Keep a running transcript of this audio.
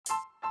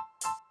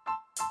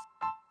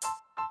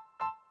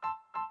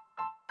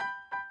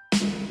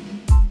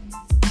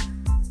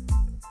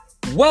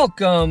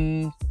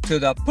Welcome to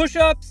the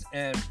Push-Ups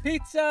and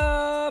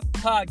Pizza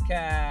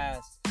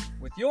Podcast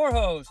with your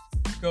hosts,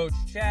 Coach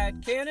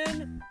Chad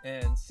Cannon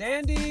and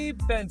Sandy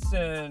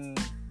Benson.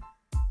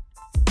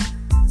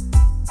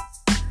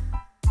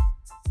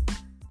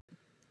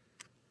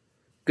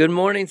 Good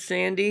morning,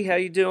 Sandy. How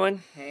you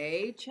doing?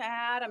 Hey,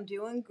 Chad. I'm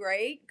doing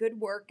great. Good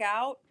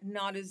workout.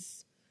 Not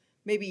as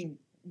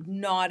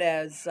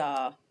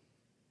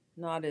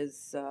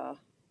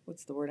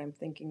what's the word I'm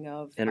thinking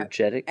of?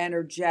 Energetic.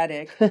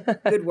 Energetic.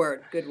 Good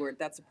word.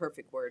 That's a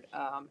perfect word.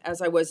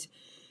 As I was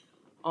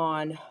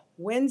on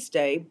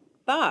Wednesday,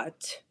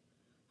 but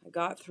I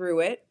got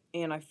through it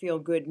and I feel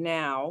good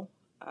now.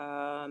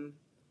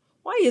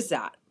 Why is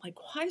that?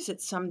 Why is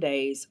it some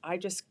days I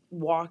just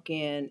walk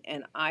in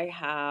and I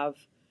have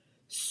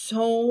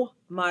so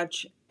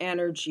much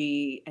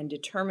energy and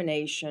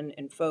determination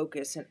and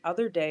focus, and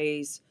other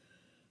days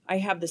I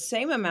have the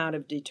same amount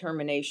of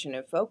determination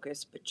and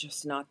focus, but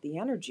just not the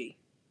energy?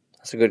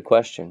 That's a good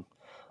question.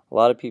 A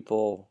lot of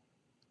people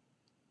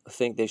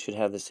think they should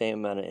have the same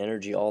amount of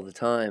energy all the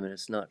time, and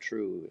it's not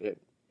true.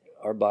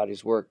 Our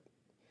bodies work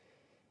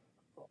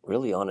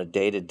really on a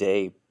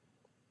day-to-day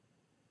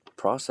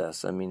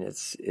process. I mean,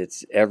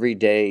 it's every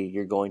day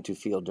you're going to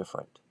feel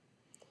different.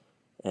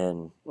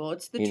 And well,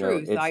 it's the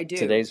truth. I do.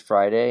 Today's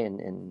Friday,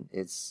 and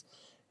it's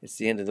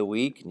the end of the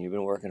week, and you've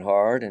been working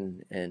hard,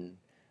 and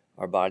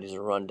our bodies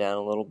are run down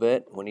a little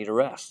bit. We need a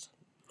rest,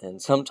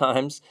 and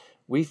sometimes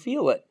we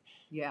feel it.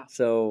 Yeah.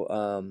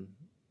 So,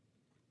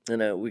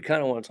 we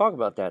kind of want to talk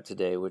about that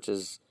today, which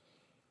is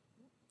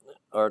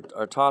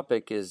our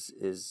topic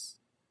is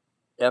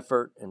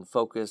effort and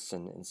focus,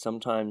 and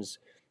sometimes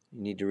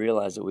you need to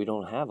realize that we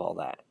don't have all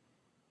that.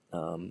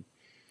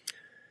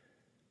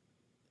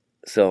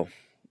 So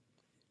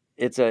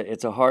it's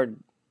a hard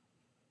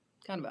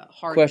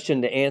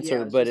question to answer,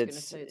 yeah, but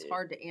it's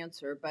hard to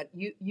answer. But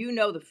you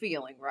know the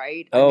feeling,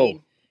 right? Oh, I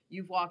mean,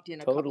 you've walked in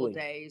a couple totally. of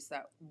days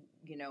that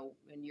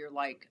and you're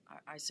like,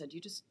 I said,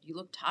 you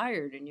look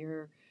tired, and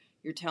you're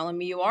telling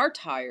me you are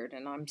tired,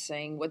 and I'm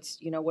saying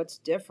what's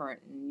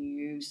different, and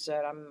you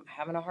said I'm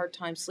having a hard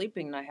time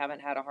sleeping, and I haven't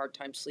had a hard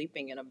time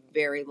sleeping in a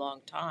very long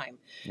time.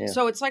 Yeah.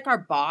 So it's like our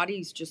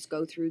bodies just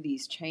go through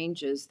these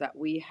changes that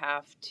we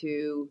have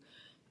to,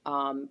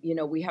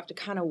 we have to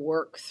kind of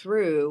work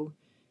through,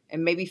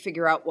 and maybe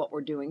figure out what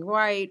we're doing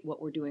right,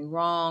 what we're doing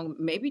wrong,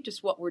 maybe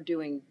just what we're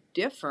doing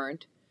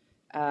different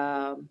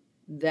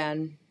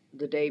than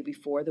the day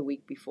before, the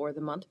week before,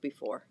 the month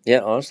before. Yeah,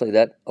 honestly,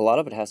 that a lot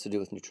of it has to do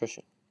with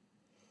nutrition.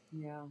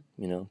 Yeah.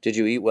 Did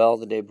you eat well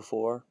the day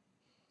before?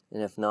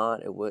 And if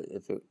not, it would.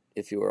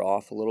 If you were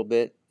off a little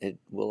bit, it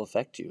will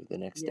affect you the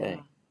next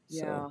day.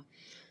 Yeah. So.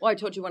 Well, I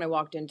told you when I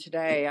walked in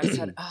today, I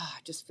said, I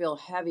just feel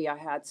heavy. I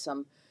had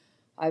some.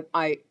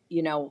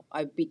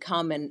 I've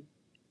become an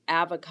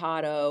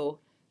avocado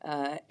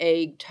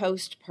egg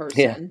toast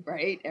person,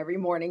 right? Every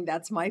morning,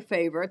 that's my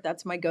favorite.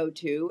 That's my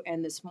go-to.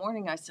 And this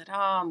morning I said,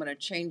 I'm going to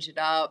change it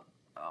up.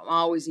 I'm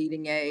always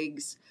eating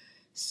eggs.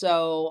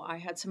 So I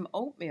had some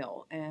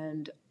oatmeal.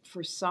 And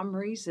for some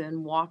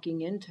reason,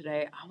 walking in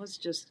today, I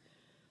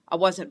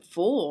wasn't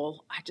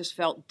full. I just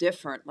felt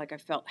different. Like I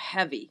felt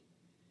heavy.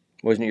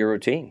 Wasn't your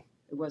routine?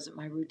 It wasn't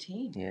my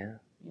routine. Yeah.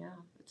 Yeah.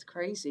 It's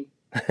crazy.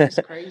 It's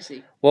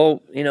crazy.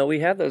 Well, we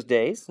have those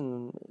days,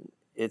 and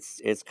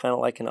it's kind of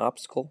like an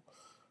obstacle.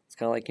 It's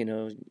kind of like,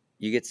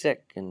 you get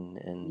sick,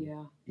 and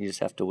Yeah. you just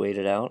have to wait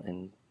it out,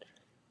 and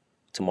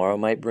tomorrow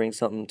might bring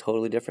something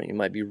totally different. You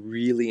might be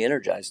really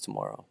energized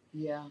tomorrow.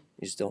 Yeah.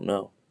 You just don't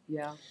know.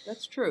 Yeah,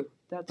 that's true.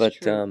 That's but,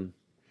 true.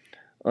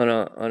 On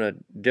a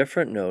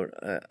different note,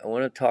 I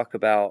want to talk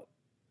about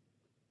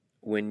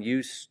when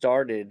you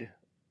started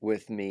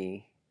with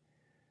me.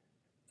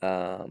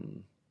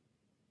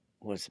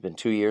 What's it been,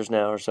 2 years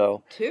now or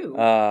so? 2?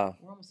 We're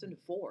almost into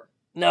 4.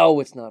 No,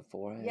 it's not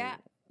 4. Yeah.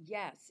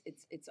 Yes,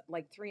 it's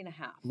like 3.5.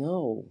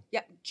 No.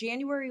 Yeah,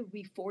 January will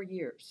be 4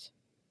 years.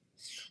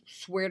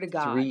 Swear to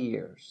God. 3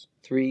 years.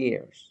 3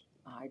 years.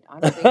 I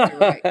don't think you're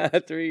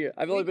right. 3 years.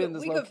 I've only been in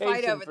this location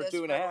fight over for this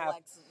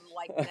 2.5.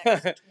 Like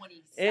next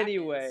 20 seconds.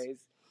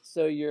 Anyways,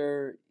 so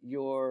your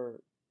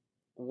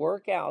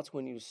workouts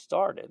when you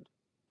started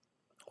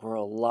were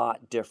a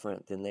lot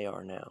different than they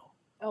are now.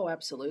 Oh,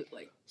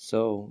 absolutely.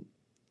 So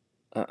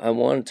I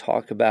want to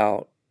talk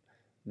about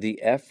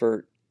the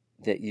effort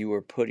that you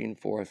were putting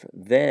forth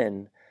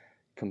then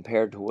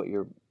compared to what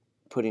you're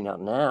putting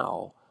out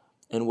now,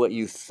 and what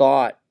you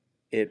thought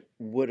it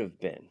would have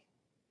been,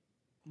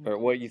 or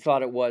what you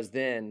thought it was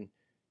then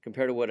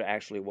compared to what it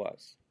actually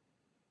was.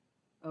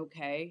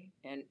 Okay,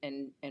 and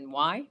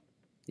why?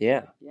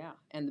 Yeah. Yeah,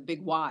 and the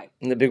big why.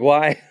 And the big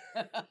why.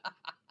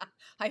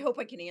 I hope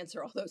I can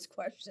answer all those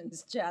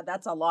questions, Chad.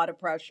 That's a lot of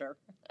pressure.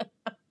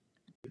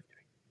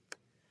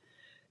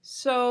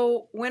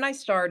 So when I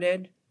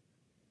started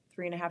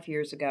 3.5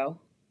 years ago,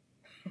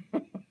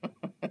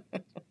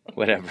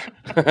 whatever.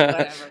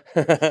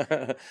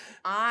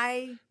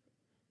 I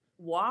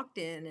walked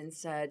in and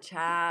said,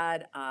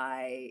 Chad,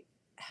 I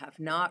have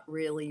not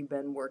really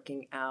been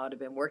working out. I've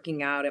been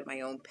working out at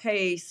my own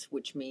pace,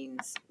 which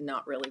means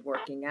not really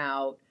working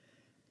out.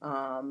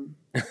 Um,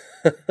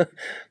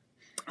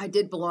 I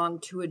did belong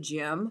to a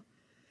gym.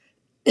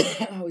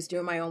 I was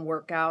doing my own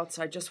workouts.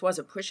 I just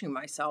wasn't pushing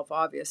myself,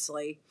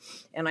 obviously,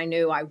 and I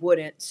knew I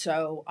wouldn't.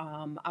 So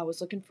I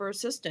was looking for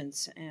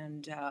assistance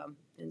and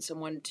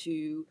someone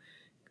to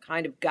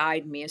kind of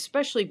guide me,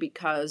 especially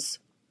because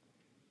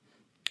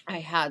I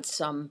had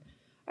some,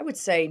 I would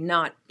say,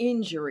 not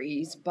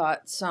injuries,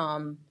 but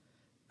some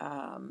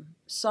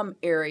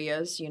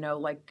areas,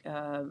 like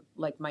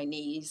my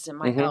knees and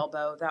my Mm-hmm.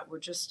 elbow that were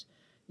just,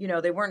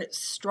 they weren't as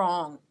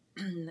strong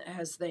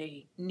as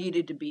they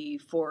needed to be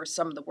for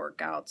some of the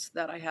workouts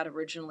that I had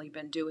originally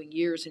been doing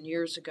years and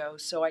years ago.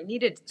 So I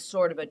needed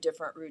sort of a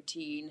different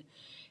routine,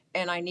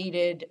 and I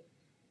needed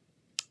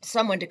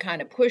someone to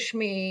kind of push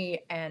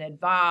me and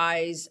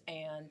advise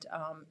and,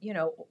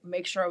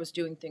 make sure I was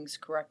doing things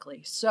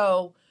correctly.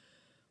 So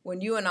when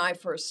you and I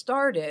first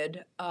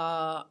started,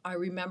 I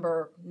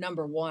remember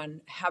number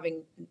one,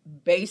 having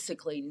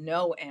basically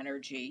no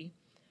energy,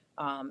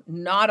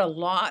 not a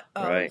lot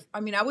Right. of, I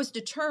mean, I was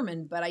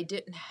determined, but I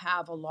didn't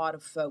have a lot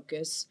of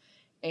focus.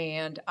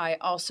 And I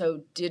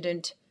also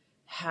didn't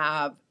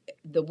have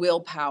the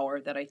willpower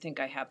that I think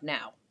I have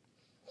now.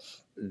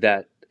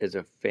 That is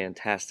a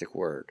fantastic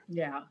word.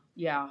 Yeah,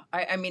 yeah.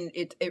 I mean,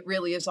 it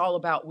really is all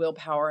about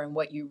willpower and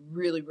what you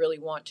really, really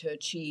want to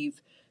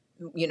achieve,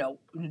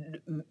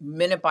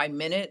 minute by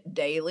minute,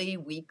 daily,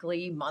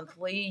 weekly,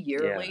 monthly, Yeah.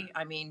 yearly.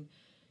 I mean,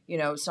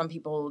 some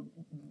people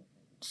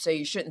say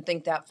you shouldn't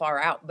think that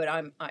far out, but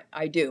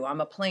I do.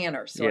 I'm a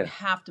planner, so I Yeah.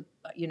 have to,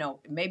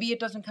 maybe it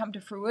doesn't come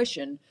to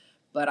fruition,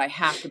 but I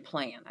have to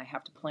plan. I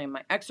have to plan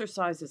my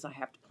exercises. I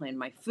have to plan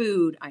my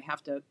food. I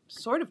have to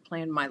sort of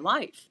plan my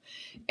life.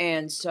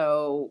 And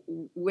so,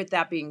 with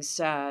that being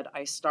said,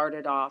 I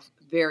started off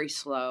very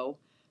slow.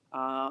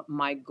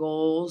 My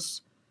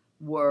goals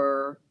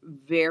were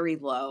very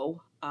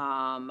low.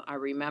 I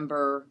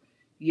remember,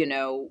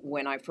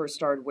 when I first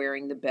started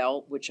wearing the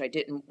belt, which I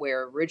didn't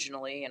wear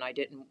originally, and I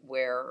didn't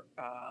wear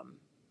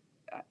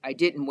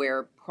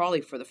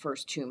probably for the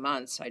first 2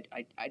 months.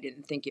 I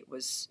didn't think it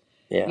was,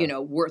 Yeah.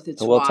 worth And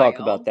its we'll talk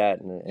about while.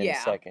 that in a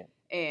Yeah. second.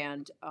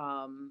 And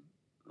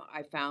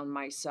I found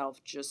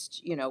myself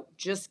just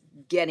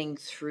getting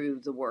through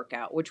the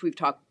workout, which we've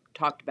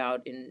talked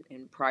about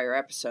in prior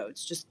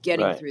episodes, just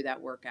getting Right. through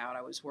that workout.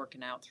 I was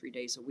working out 3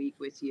 days a week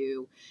with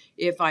you.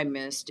 If I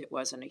missed, it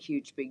wasn't a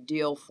huge big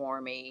deal for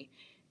me.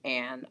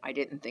 And I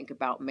didn't think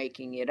about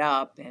making it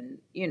up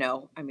and,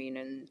 I mean,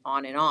 and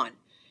on and on.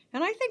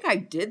 And I think I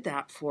did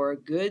that for a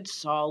good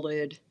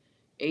solid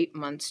 8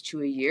 months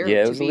to a year,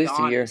 Yeah, it to was at be least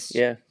a year. honest.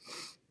 Yeah.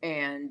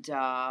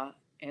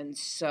 And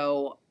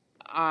so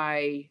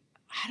I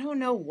don't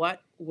know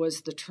what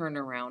was the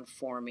turnaround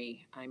for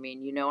me. I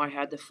mean, I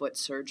had the foot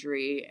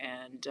surgery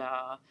and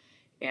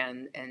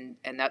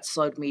that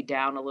slowed me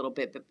down a little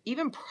bit. But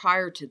even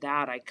prior to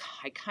that, I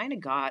kind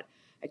of got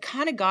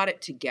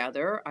it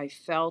together. I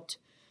felt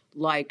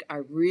like I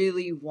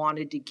really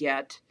wanted to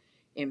get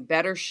in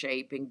better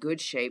shape, in good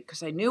shape,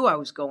 because I knew I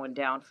was going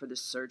down for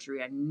this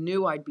surgery. I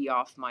knew I'd be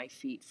off my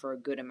feet for a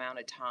good amount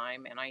of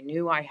time, and I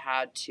knew I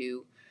had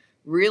to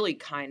really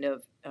kind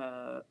of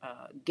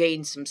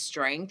gain some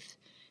strength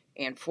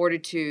and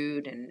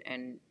fortitude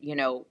and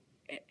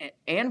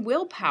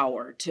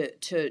willpower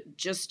to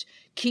just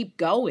keep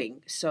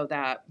going, so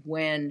that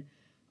when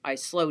I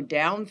slowed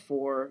down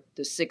for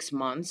the 6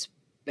 months,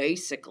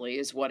 basically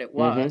is what it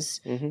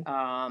was. Mm-hmm.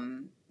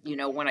 Mm-hmm.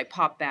 When I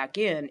popped back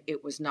in,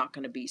 it was not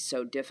going to be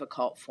so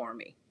difficult for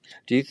me.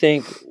 Do you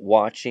think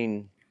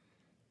watching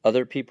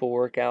other people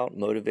work out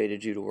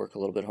motivated you to work a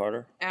little bit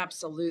harder?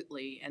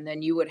 Absolutely. And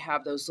then you would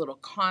have those little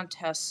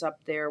contests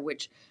up there,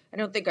 which I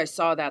don't think I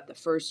saw that the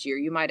first year.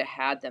 You might have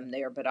had them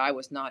there, but I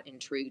was not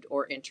intrigued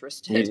or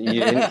interested.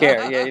 You didn't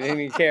care. Yeah, you didn't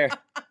even care.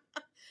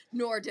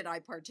 Nor did I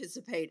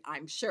participate,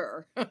 I'm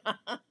sure.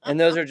 And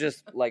those are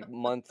just like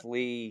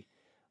monthly.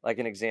 Like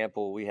an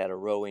example, we had a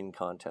rowing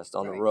contest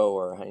on the Right.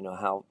 rower.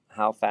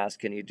 How fast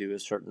can you do a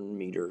certain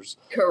meters?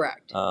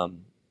 Correct.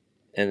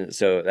 And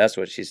so that's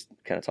what she's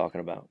kind of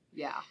talking about.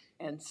 Yeah.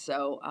 And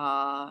so,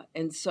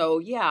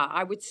 yeah,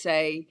 I would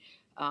say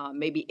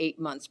maybe 8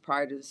 months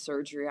prior to the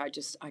surgery, I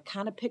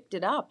kind of picked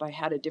it up. I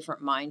had a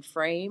different mind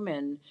frame,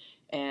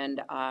 and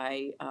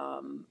I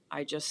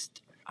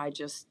just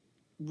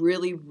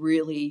really,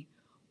 really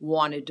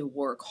wanted to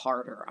work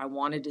harder. I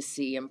wanted to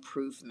see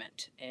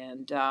improvement,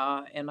 and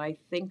I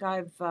think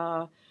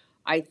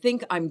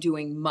I'm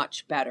doing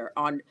much better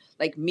on,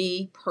 like,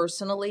 me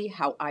personally,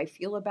 how I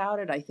feel about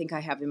it. I think I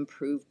have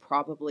improved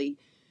probably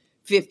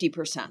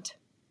 50%.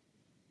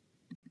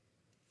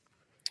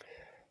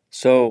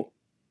 So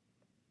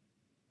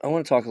I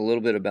want to talk a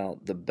little bit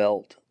about the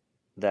belt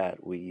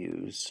that we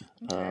use.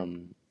 Okay.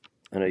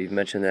 I know you've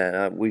mentioned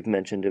that. We've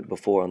mentioned it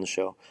before on the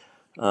show.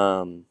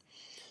 Um,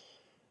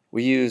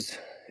 we use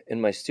in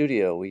my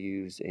studio. We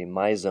use a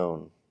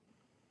MyZone.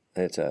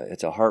 It's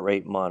a heart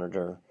rate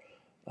monitor,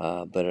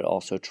 but it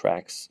also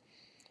tracks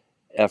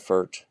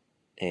effort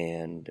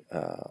and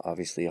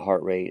obviously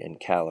heart rate and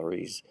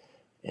calories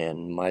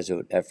and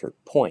MyZone effort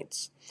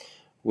points,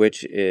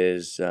 which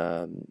is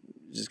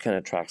just kind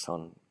of tracks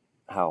on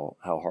how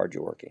hard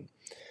you're working.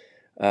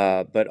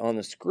 But on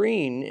the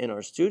screen in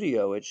our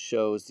studio, it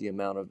shows the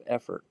amount of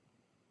effort.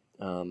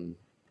 And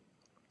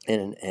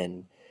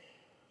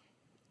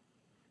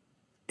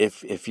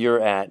if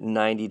you're at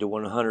 90 to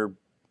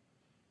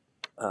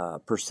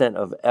 100%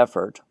 of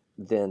effort,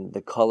 then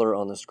the color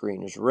on the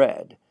screen is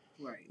red.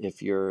 Right.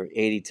 If you're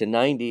 80 to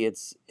 90,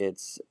 it's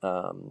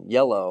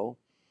yellow.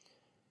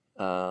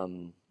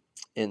 In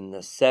the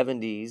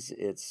 70s,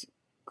 it's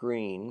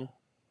green.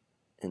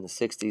 In the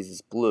 60s,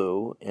 it's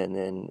blue, and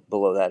then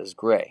below that is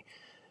gray.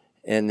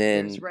 And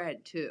then there's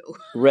red too.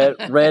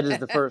 red is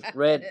the first.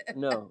 Red,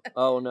 no.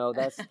 Oh no,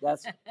 that's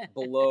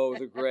below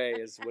the gray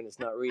is when it's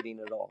not reading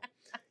at all.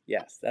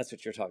 Yes, that's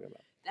what you're talking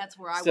about. That's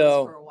where I was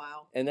for a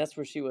while. And that's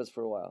where she was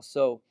for a while.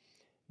 So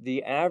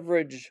the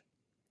average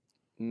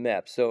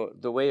MEP. So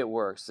the way it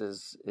works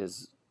is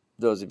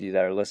those of you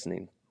that are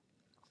listening,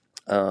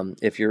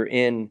 if you're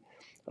in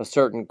a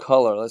certain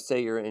color, let's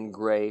say you're in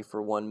gray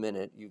for 1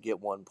 minute, you get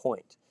 1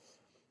 point.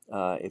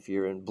 If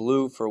you're in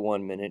blue for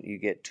 1 minute, you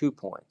get 2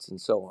 points,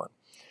 and so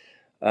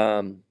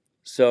on.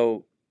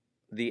 So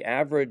the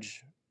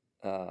average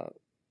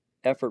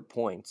effort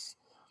points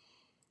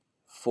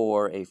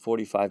for a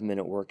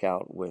 45-minute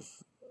workout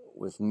with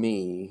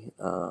me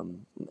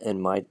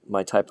and my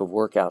type of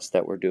workouts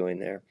that we're doing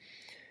there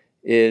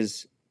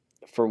is,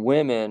 for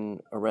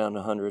women, around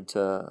 100 to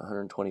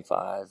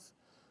 125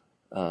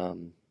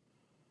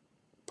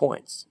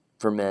 points.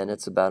 For men,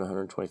 it's about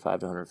 125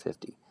 to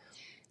 150.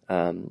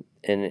 And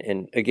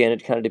again,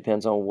 it kind of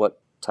depends on what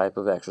type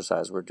of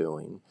exercise we're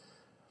doing.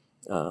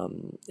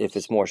 If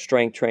it's more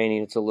strength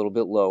training, it's a little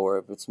bit lower.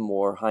 If it's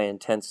more high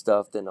intense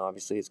stuff, then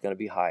obviously it's going to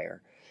be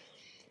higher.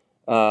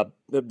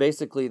 But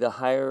basically, the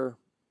higher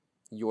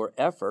your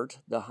effort,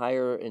 the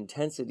higher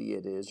intensity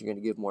it is, you're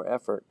going to give more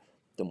effort,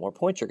 the more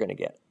points you're going to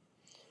get.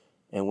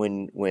 And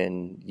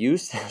when you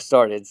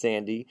started,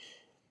 Sandy,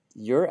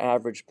 your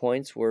average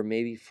points were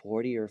maybe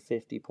 40 or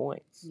 50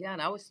 points. Yeah,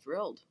 and I was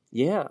thrilled.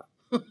 Yeah.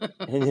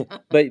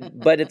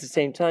 but at the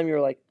same time,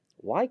 you're like,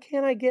 why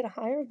can't I get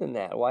higher than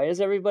that? Why is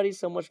everybody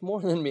so much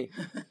more than me?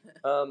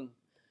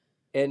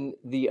 And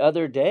the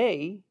other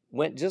day,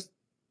 went just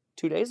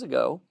 2 days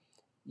ago,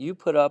 you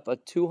put up a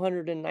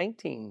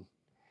 219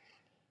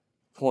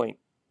 point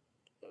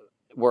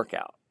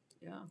workout.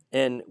 Yeah.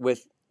 And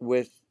with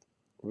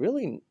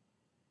really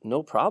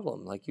no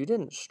problem. Like, you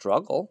didn't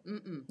struggle.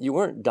 Mm-mm. You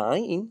weren't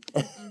dying.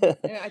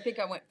 I think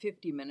I went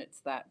 50 minutes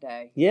that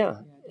day.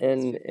 Yeah.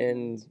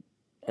 And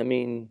I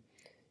mean,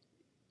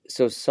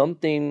 so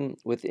something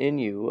within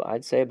you,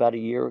 I'd say about a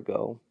year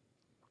ago,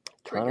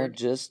 kind of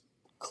just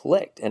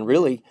clicked. And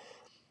really,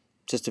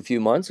 just a few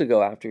months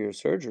ago after your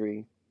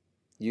surgery,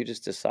 you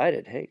just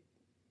decided, hey,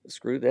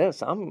 screw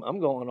this. I'm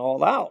going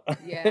all out.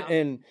 Yeah.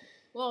 And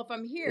well, if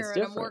I'm here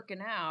and I'm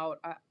working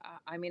out,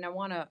 I mean, I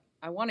want to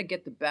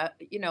get the best,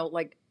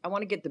 I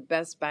want to get the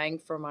best bang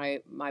for my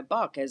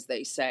buck, as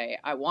they say.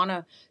 I want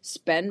to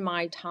spend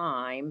my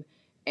time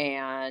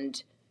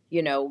and,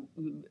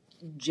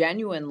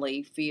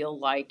 genuinely feel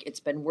like it's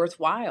been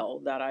worthwhile,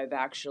 that I've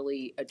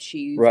actually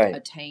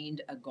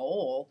attained a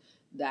goal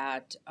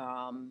that,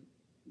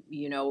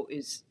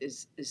 is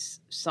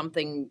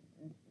something,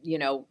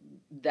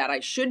 that I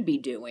should be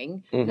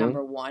doing. Mm-hmm.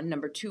 Number one.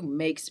 Number two,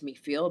 makes me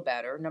feel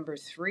better. Number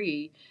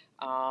three,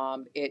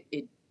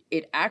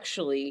 it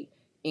actually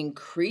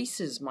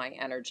increases my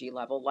energy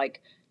level.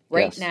 Like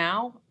right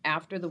now,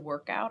 after the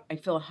workout, I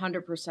feel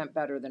 100%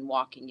 better than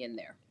walking in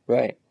there.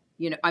 Right.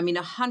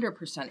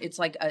 100%. It's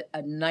like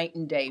a night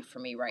and day for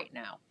me right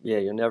now. Yeah,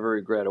 you'll never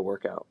regret a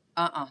workout.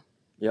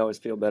 You always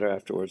feel better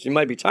afterwards. You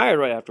might be tired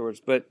right afterwards,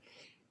 but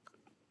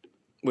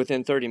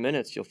within 30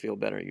 minutes, you'll feel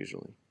better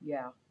usually.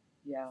 Yeah.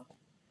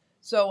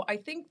 So I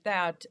think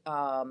that,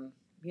 a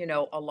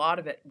lot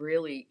of it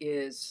really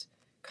is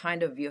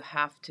kind of, you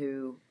have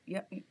to,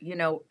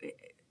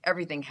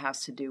 everything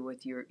has to do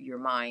with your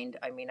mind.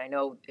 I mean, I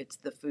know it's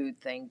the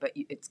food thing, but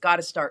it's got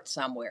to start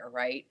somewhere,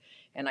 right?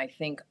 And I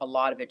think a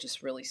lot of it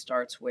just really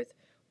starts with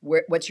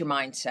what's your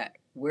mindset?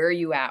 Where are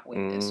you at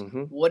with this?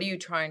 What are you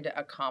trying to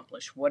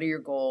accomplish? What are your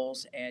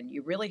goals? And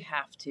you really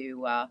have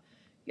to,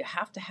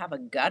 have a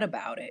gut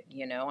about it.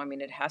 I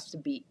mean, it has to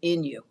be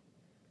in you.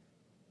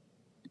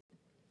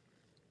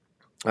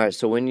 All right.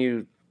 So when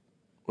you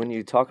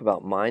talk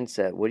about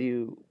mindset, what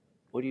do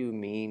you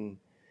mean?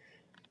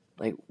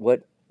 Like,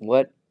 what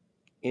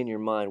in your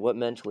mind, what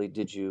mentally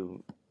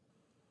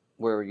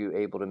where were you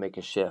able to make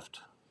a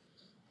shift?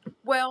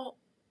 Well,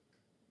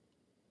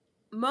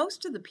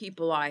 most of the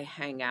people I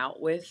hang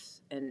out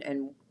with, and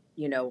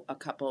a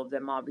couple of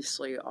them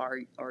obviously are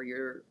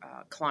your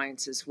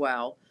clients as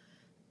well.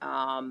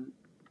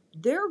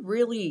 They're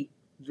really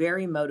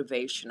very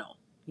motivational.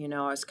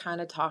 I was kind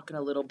of talking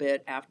a little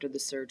bit after the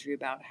surgery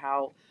about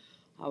how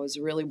I was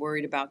really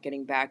worried about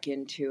getting back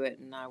into it,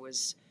 and I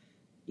was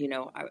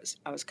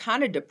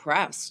kind of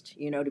depressed,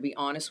 to be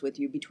honest with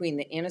you, between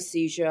the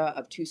anesthesia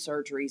of 2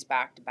 surgeries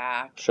back to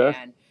back, sure,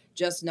 and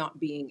just not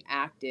being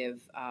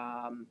active.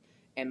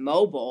 and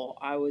mobile,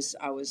 I was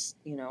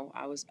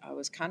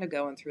kind of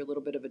going through a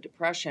little bit of a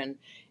depression,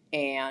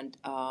 and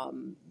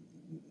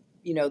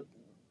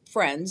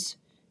friends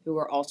who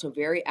are also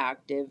very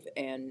active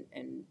and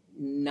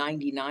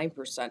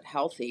 99%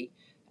 healthy,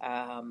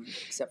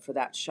 except for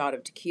that shot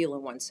of tequila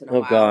once in a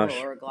Oh while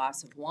gosh, or a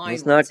glass of wine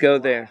let's not once in a go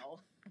there.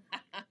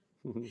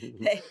 while.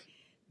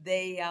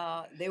 they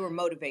they were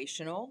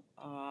motivational.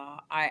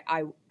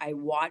 I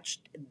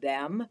watched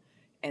them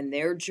and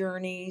their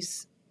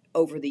journeys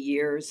over the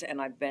years,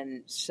 and I've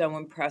been so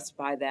impressed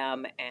by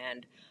them.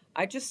 And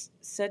I just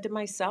said to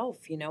myself,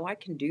 I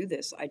can do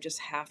this. I just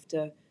have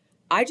to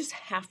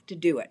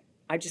do it.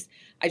 I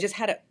just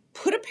had to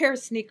put a pair of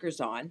sneakers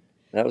on,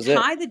 That was it.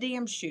 tie the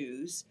damn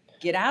shoes,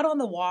 get out on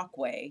the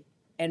walkway,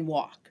 and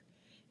walk.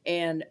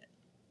 And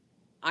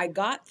I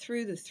got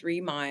through the 3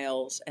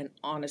 miles, and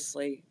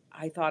honestly,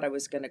 I thought I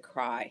was going to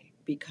cry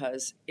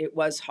because it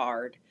was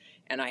hard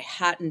and I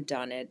hadn't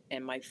done it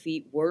and my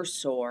feet were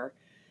sore.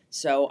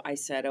 So I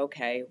said,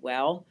 okay,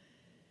 well,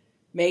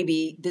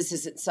 maybe this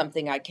isn't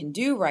something I can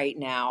do right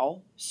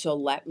now. So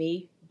let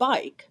me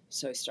bike.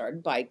 So I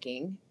started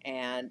biking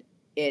and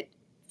it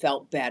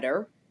felt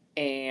better.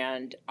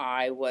 And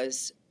I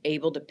was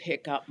able to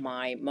pick up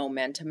my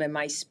momentum and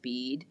my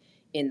speed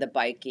in the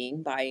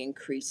biking by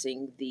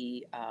increasing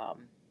the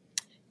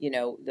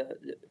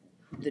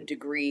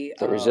degree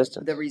The of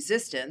resistance. the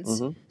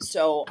resistance. Mm-hmm.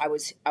 So I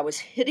was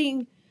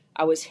hitting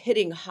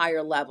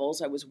higher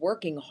levels. I was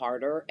working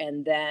harder,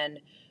 and then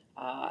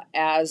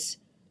as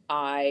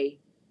I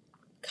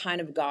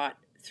kind of got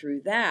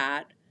through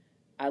that,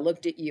 I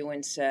looked at you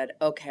and said,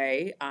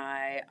 "Okay,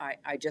 I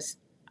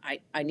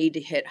need to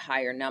hit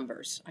higher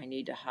numbers. I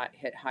need to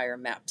hit higher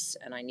MEPs,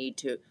 and I need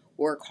to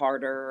work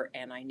harder,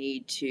 and I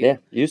need to. Yeah,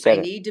 you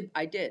said it.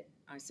 I did.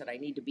 I said I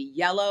need to be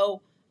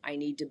yellow. I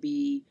need to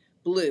be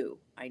blue.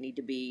 I need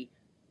to be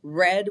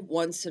red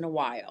once in a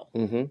while.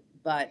 Mm-hmm.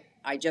 But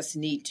I just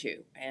need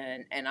to,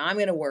 and I'm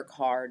going to work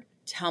hard.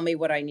 Tell me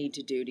what I need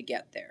to do to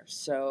get there."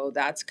 So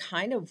that's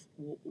kind of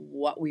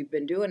what we've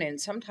been doing. And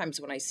sometimes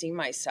when I see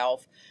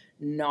myself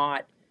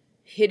not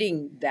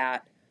hitting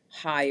that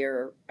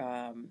higher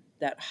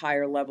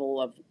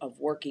level of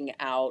working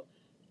out,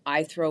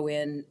 I throw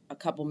in a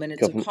couple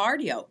minutes of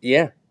cardio.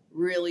 Yeah.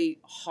 Really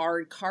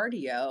hard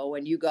cardio,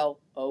 and you go,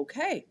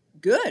 okay,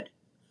 good.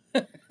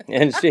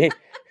 and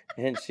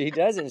she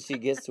does it, and she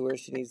gets to where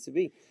she needs to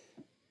be.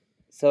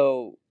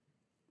 So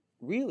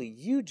really,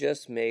 you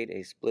just made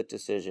a split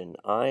decision.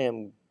 I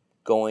am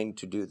going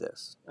to do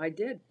this. I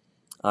did.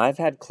 I've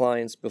had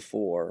clients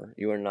before,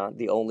 you are not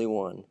the only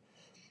one,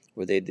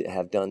 where they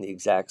have done the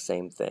exact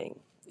same thing.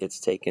 It's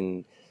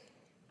taken,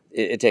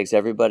 it takes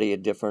everybody a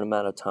different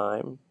amount of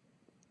time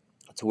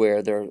to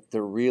where they're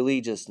really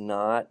just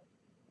not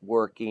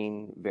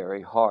working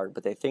very hard,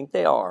 but they think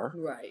they are.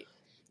 Right.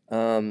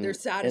 They're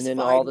satisfied and then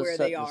all where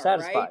they are, they're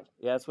satisfied. right?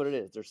 Yeah, that's what it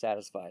is. They're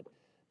satisfied.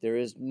 There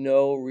is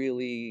no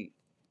really,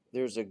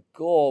 there's a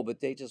goal,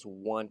 but they just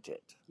want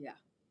it. Yeah.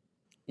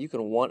 You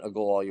can want a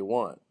goal all you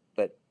want,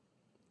 but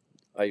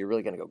are you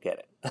really going to go get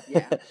it?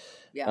 Yeah.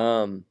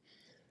 Yeah.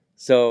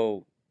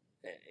 So,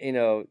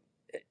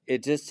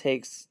 it just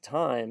takes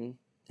time,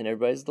 and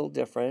everybody's a little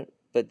different.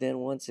 But then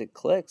once it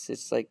clicks,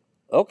 it's like,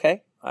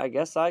 okay, I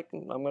guess I'm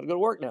going to go to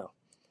work now.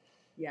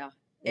 Yeah.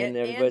 And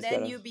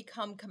then you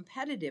become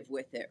competitive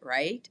with it,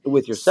 right?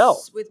 With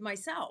yourself. With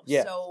myself.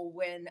 Yeah. So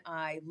when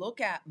I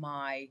look at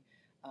my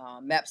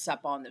MEPs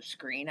up on the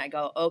screen, I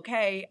go,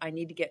 okay, I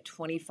need to get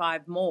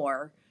 25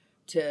 more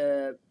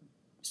to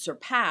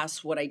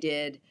surpass what I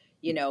did,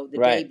 the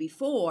day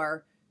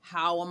before.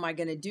 How am I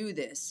going to do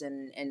this?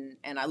 And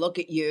I look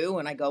at you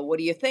and I go, what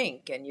do you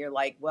think? And you're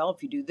like, well,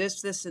 if you do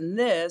this, this, and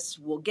this,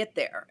 we'll get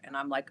there. And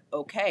I'm like,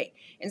 okay.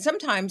 And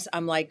sometimes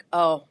I'm like,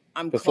 oh,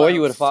 I'm Before close.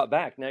 You would have fought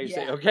back. Now you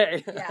say,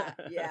 okay.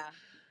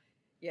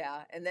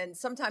 Yeah. And then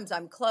sometimes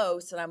I'm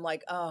close and I'm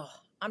like, oh,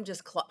 I'm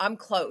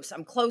close.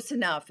 I'm close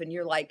enough. And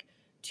you're like,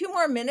 2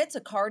 more minutes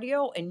of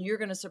cardio and you're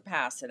going to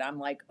surpass it. I'm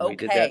like, okay. We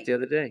did that the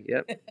other day.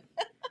 Yep.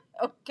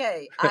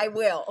 Okay, I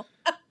will.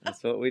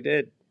 That's what we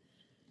did.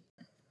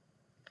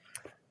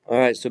 All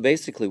right. So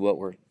basically what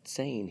we're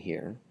saying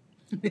here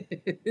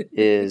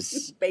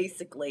is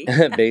basically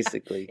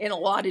in a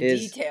lot of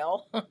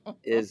detail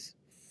is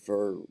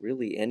for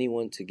really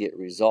anyone to get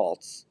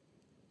results,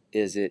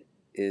 it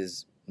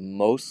is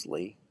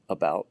mostly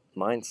about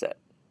mindset.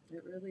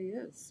 It really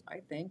is,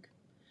 I think.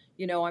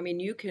 I mean,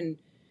 you can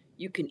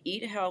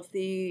eat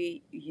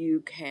healthy,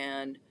 you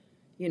can,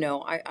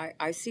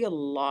 I see a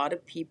lot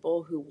of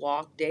people who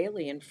walk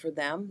daily, and for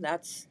them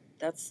that's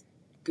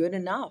good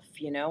enough.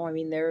 I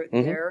mean,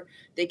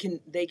 they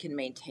can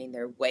maintain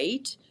their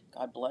weight.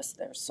 God bless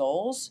their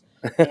souls.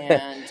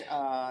 And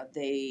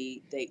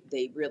they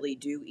really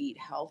do eat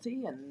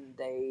healthy, and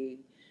they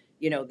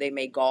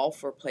may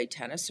golf or play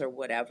tennis or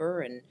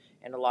whatever, and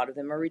a lot of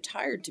them are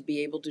retired to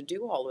be able to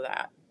do all of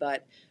that.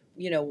 But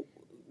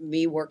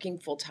me working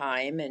full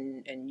time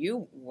and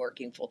you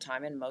working full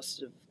time, and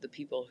most of the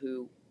people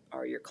who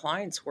are your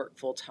clients work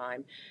full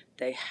time,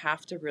 they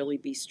have to really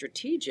be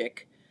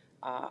strategic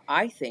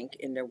I think,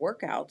 in their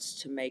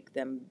workouts to make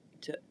them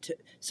to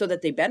so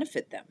that they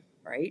benefit them,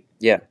 right?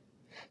 Yeah.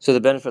 So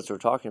the benefits we're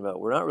talking about,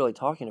 we're not really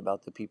talking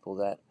about the people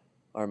that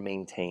are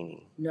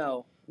maintaining.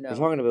 No, We're no,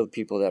 talking about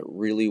people that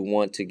really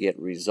want to get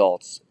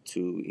results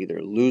to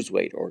either lose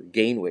weight or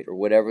gain weight or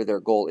whatever their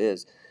goal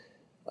is,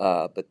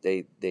 but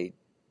they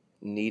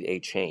need a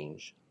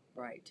change.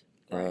 right,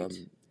 right.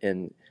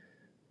 And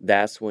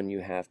that's when you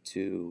have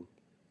to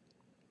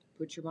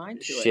Put your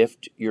mind to it.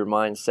 shift your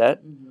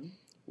mindset, Mm-hmm.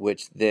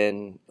 which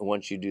then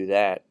once you do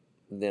that,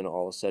 then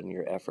all of a sudden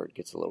your effort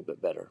gets a little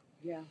bit better.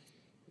 Yeah,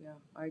 yeah,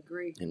 I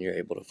agree. And you're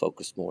able to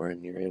focus more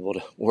and you're able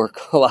to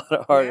work a lot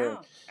harder. Yeah,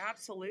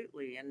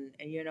 absolutely, and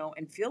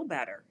and feel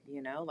better.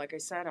 Like I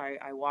said,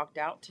 I walked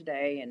out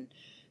today, and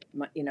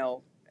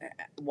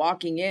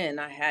walking in,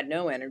 I had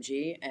no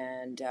energy,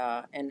 and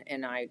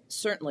I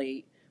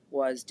certainly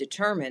was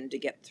determined to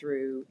get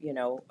through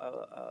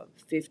a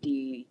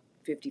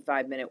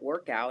 55-minute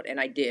workout, and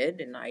I did,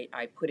 and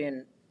I put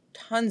in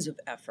tons of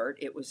effort.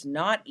 It was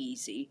not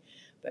easy,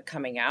 but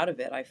coming out of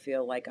it, I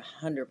feel like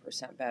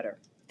 100% better.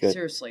 Good.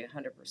 Seriously,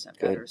 100%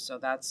 better. Good. So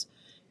that's,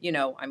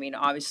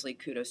 obviously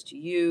kudos to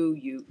you.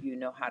 You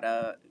know how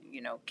to,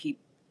 keep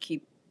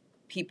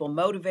people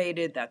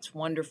motivated. That's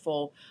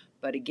wonderful.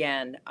 But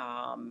again,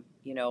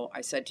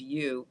 I said to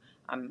you,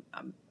 I'm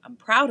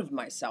proud of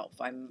myself.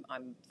 I'm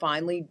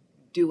finally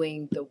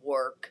doing the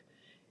work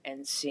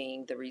and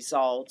seeing the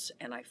results,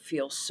 and I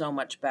feel so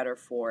much better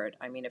for it.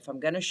 I mean, if I'm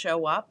going to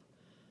show up,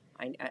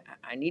 I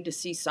need to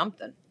see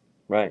something.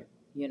 Right.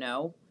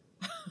 Well,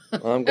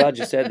 I'm glad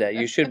you said that.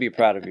 You should be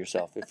proud of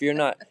yourself. If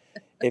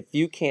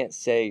you can't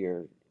say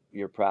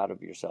you're proud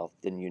of yourself,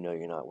 then you're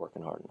not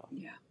working hard enough.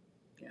 Yeah,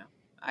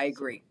 I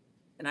agree,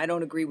 and I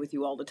don't agree with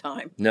you all the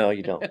time. No,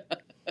 you don't.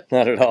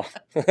 Not at all.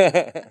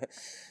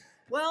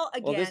 Well,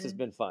 again, this has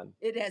been fun.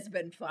 It has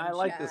been fun. I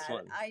like Chad. this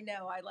one. I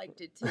know, I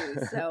liked it too.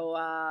 So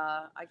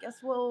I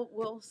guess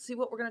we'll see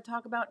what we're going to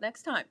talk about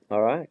next time.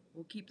 All right.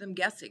 We'll keep them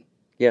guessing.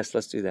 Yes,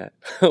 let's do that.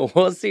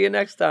 We'll see you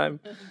next time.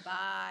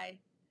 Bye.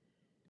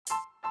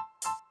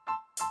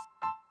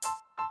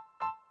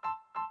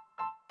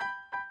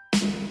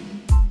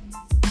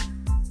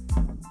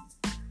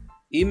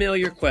 Email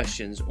your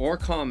questions or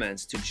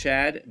comments to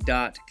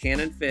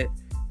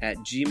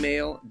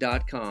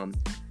chad.cannonfit@gmail.com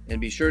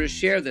and be sure to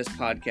share this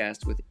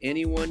podcast with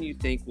anyone you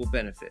think will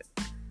benefit.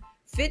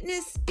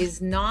 Fitness is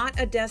not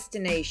a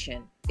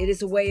destination. It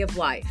is a way of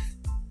life.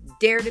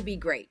 Dare to be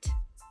great.